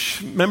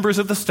page, members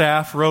of the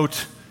staff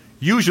wrote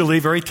usually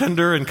very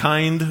tender and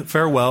kind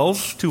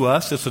farewells to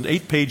us. It's an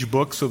 8-page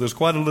book, so there's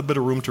quite a little bit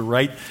of room to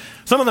write.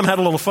 Some of them had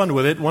a little fun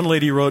with it. One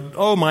lady wrote,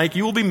 "Oh, Mike,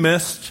 you will be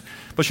missed,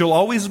 but you'll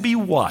always be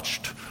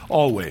watched.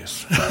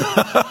 Always."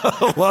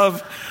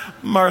 Love,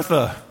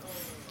 Martha.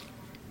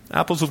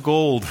 Apples of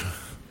gold,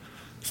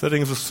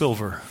 settings of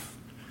silver.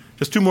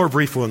 Just 2 more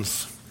brief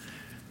ones.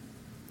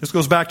 This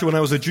goes back to when I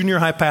was a junior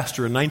high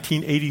pastor in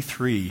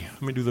 1983.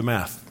 Let me do the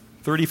math.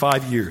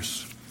 35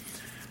 years.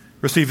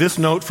 Received this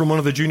note from one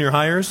of the junior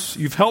hires.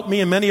 "You've helped me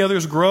and many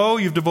others grow.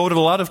 You've devoted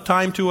a lot of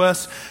time to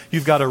us.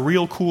 You've got a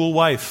real cool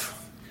wife."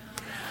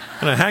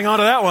 And I hang on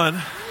to that one.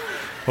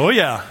 Oh,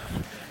 yeah.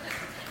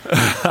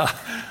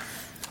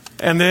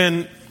 And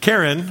then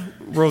Karen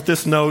wrote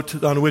this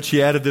note on which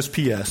he added this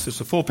P.S.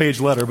 It's a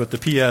full-page letter, but the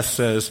P.S.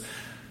 says,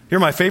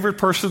 "You're my favorite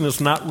person that's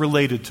not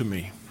related to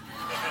me."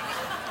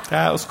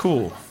 That was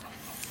cool.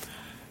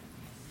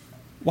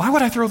 Why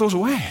would I throw those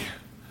away?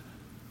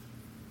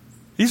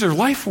 These are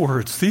life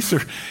words.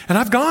 And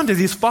I've gone to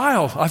these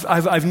files.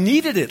 I've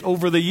needed it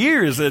over the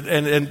years,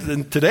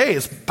 and today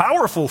it's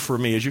powerful for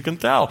me, as you can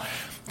tell.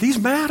 These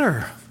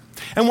matter.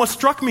 And what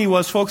struck me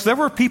was, folks, there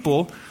were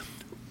people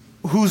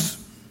whose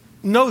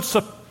notes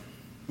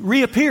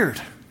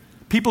reappeared.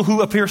 People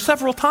who appear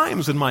several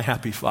times in my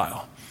happy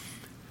file.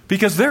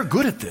 Because they're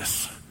good at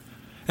this.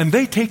 And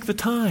they take the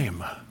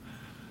time.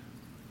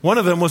 One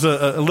of them was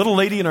a little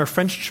lady in our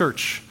French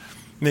church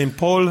named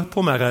Paul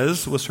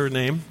Pomarez was her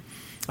name.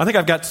 I think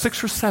I've got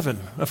 6 or 7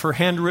 of her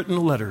handwritten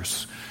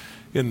letters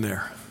in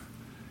there,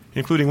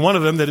 including one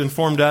of them that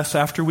informed us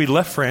after we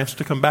left France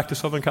to come back to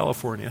Southern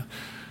California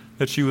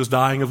that she was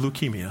dying of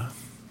leukemia.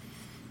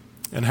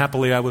 And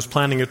happily, I was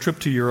planning a trip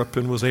to Europe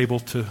and was able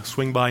to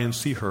swing by and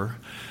see her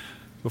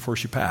before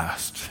she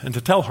passed and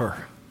to tell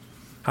her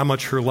how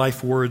much her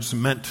life words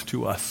meant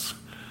to us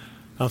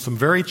on some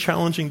very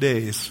challenging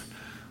days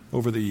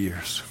over the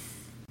years.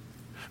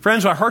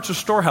 Friends, our hearts are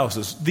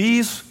storehouses.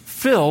 These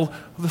fill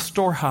the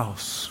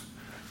storehouse.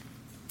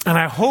 And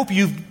I hope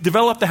you've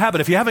developed a habit.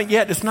 If you haven't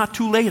yet, it's not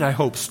too late, I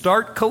hope.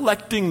 Start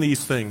collecting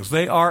these things.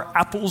 They are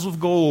apples of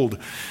gold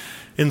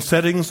in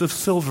settings of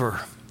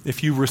silver.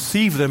 If you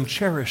receive them,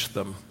 cherish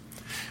them.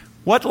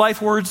 What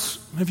life words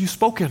have you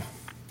spoken?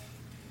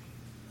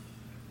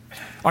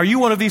 Are you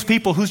one of these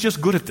people who's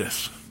just good at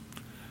this?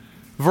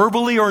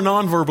 Verbally or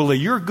non-verbally,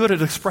 you're good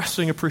at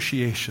expressing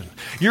appreciation.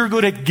 You're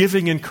good at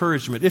giving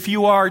encouragement. If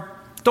you are,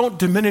 don't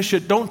diminish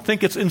it. Don't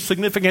think it's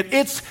insignificant.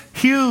 It's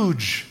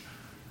huge.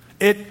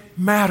 It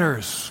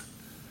matters.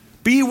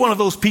 Be one of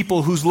those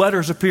people whose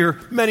letters appear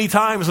many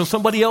times in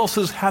somebody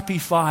else's happy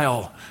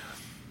file.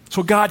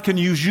 So God can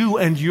use you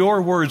and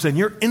your words and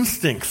your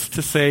instincts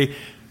to say,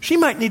 she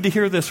might need to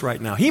hear this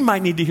right now. He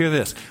might need to hear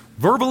this.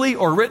 Verbally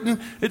or written,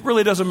 it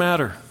really doesn't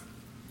matter.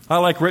 I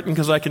like written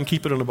because I can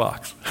keep it in a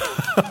box.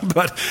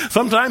 But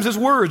sometimes it's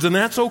words, and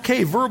that's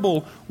okay.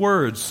 Verbal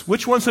words.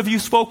 Which ones have you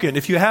spoken?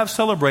 If you have,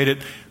 celebrate it.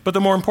 But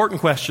the more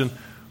important question,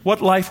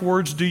 what life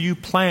words do you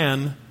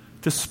plan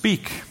to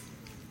speak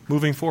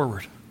moving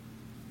forward?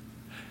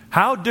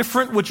 How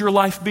different would your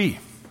life be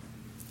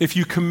if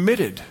you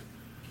committed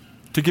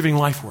to giving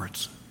life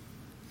words?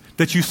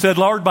 That you said,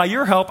 Lord, by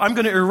your help, I'm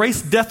going to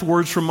erase death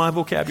words from my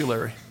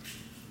vocabulary.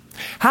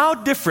 How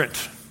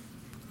different,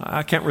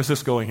 I can't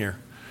resist going here,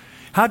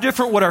 how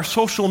different would our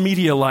social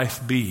media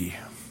life be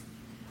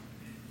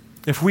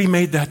if we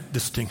made that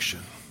distinction?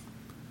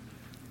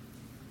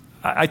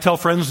 I tell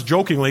friends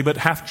jokingly, but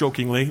half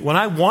jokingly, when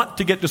I want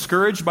to get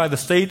discouraged by the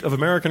state of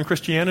American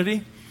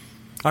Christianity,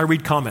 I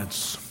read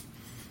comments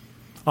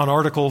on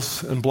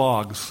articles and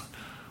blogs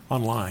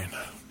online.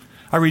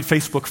 I read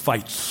Facebook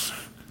fights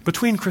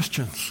between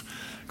Christians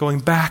going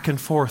back and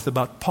forth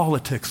about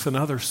politics and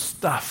other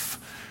stuff.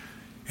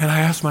 And I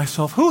ask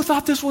myself, who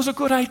thought this was a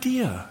good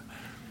idea?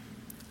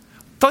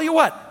 Tell you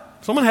what,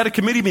 someone had a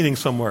committee meeting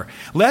somewhere.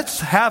 Let's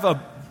have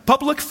a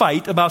public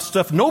fight about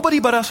stuff nobody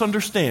but us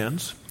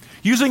understands,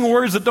 using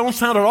words that don't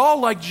sound at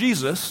all like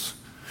Jesus,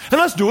 and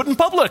let's do it in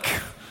public.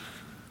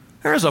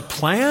 There's a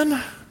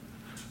plan.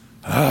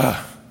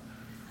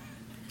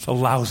 It's a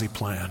lousy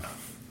plan.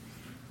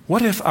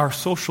 What if our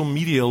social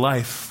media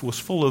life was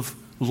full of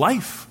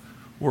life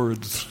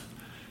words?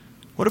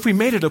 What if we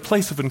made it a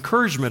place of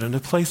encouragement and a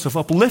place of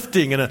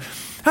uplifting? And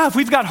if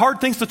we've got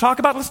hard things to talk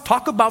about, let's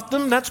talk about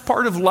them. That's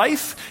part of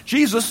life.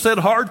 Jesus said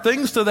hard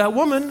things to that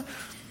woman.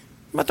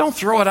 But don't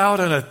throw it out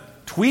in a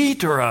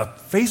tweet or a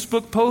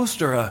Facebook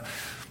post or a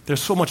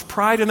There's so much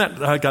pride in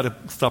that. I got to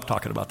stop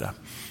talking about that.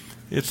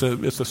 It's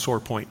a sore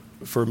point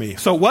for me.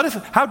 So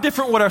how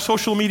different would our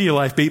social media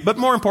life be? But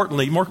more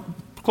importantly, more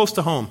close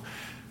to home,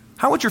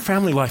 how would your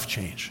family life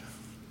change?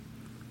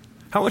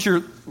 How would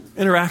your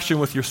interaction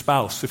with your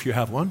spouse, if you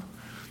have one,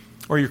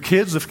 or your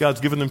kids, if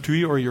God's given them to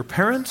you, or your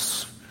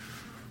parents,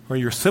 or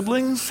your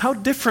siblings? How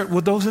different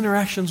would those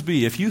interactions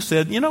be if you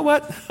said, you know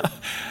what?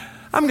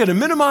 I'm going to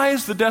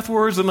minimize the death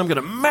words and I'm going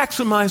to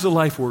maximize the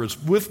life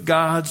words with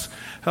God's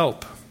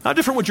help. How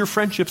different would your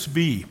friendships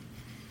be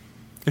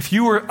if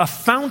you were a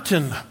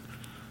fountain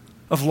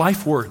of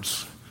life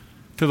words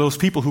to those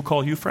people who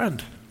call you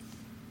friend?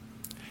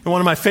 And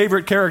one of my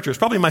favorite characters,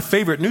 probably my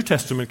favorite New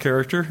Testament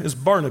character, is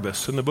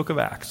Barnabas in the book of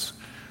Acts.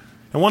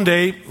 And one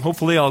day,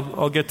 hopefully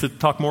I'll get to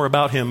talk more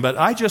about him, but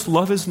I just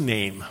love his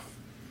name.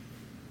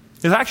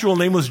 His actual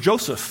name was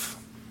Joseph.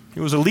 He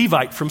was a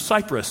Levite from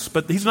Cyprus,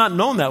 but he's not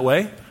known that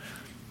way.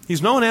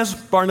 He's known as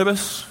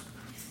Barnabas,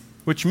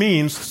 which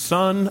means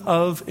son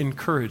of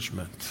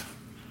encouragement.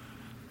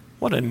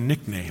 What a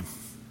nickname.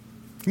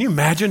 Can you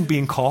imagine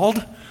being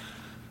called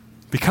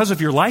because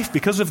of your life,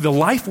 because of the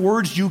life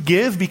words you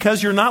give,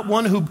 because you're not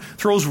one who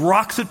throws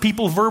rocks at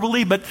people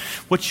verbally, but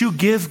what you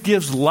give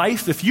gives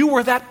life? If you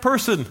were that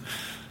person,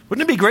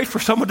 wouldn't it be great for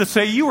someone to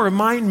say, you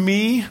remind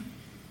me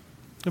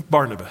of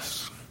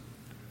Barnabas?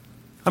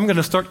 I'm going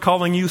to start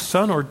calling you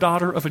son or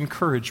daughter of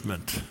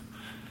encouragement.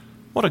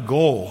 What a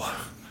goal.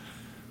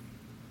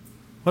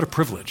 What a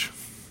privilege.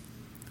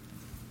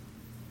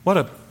 What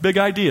a big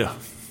idea.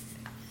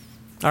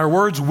 Our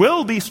words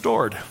will be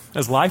stored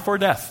as life or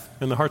death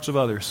in the hearts of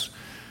others.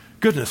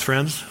 Goodness,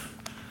 friends,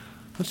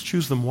 let's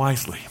choose them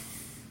wisely.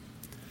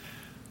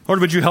 Lord,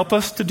 would you help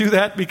us to do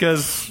that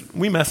because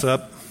we mess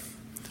up?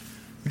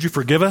 Would you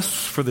forgive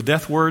us for the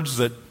death words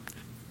that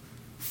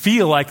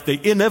feel like they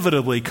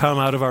inevitably come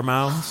out of our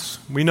mouths?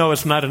 We know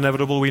it's not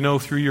inevitable. We know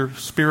through your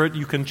Spirit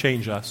you can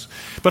change us.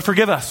 But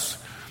forgive us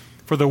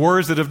for the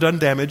words that have done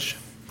damage,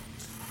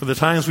 for the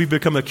times we've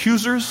become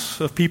accusers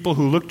of people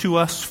who look to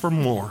us for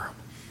more.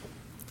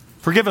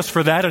 Forgive us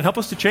for that and help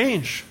us to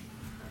change.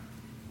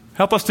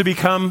 Help us to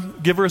become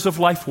givers of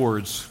life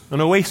words, an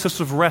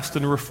oasis of rest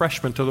and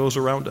refreshment to those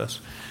around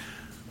us.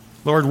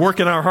 Lord, work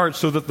in our hearts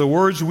so that the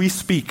words we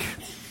speak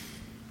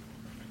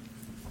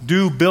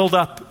do build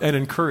up and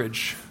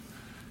encourage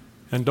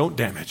and don't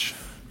damage.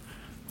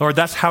 Lord,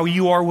 that's how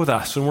you are with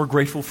us, and we're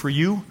grateful for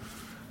you.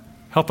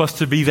 Help us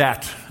to be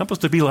that. Help us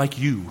to be like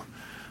you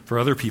for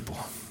other people.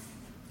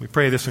 We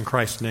pray this in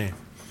Christ's name.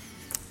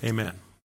 Amen.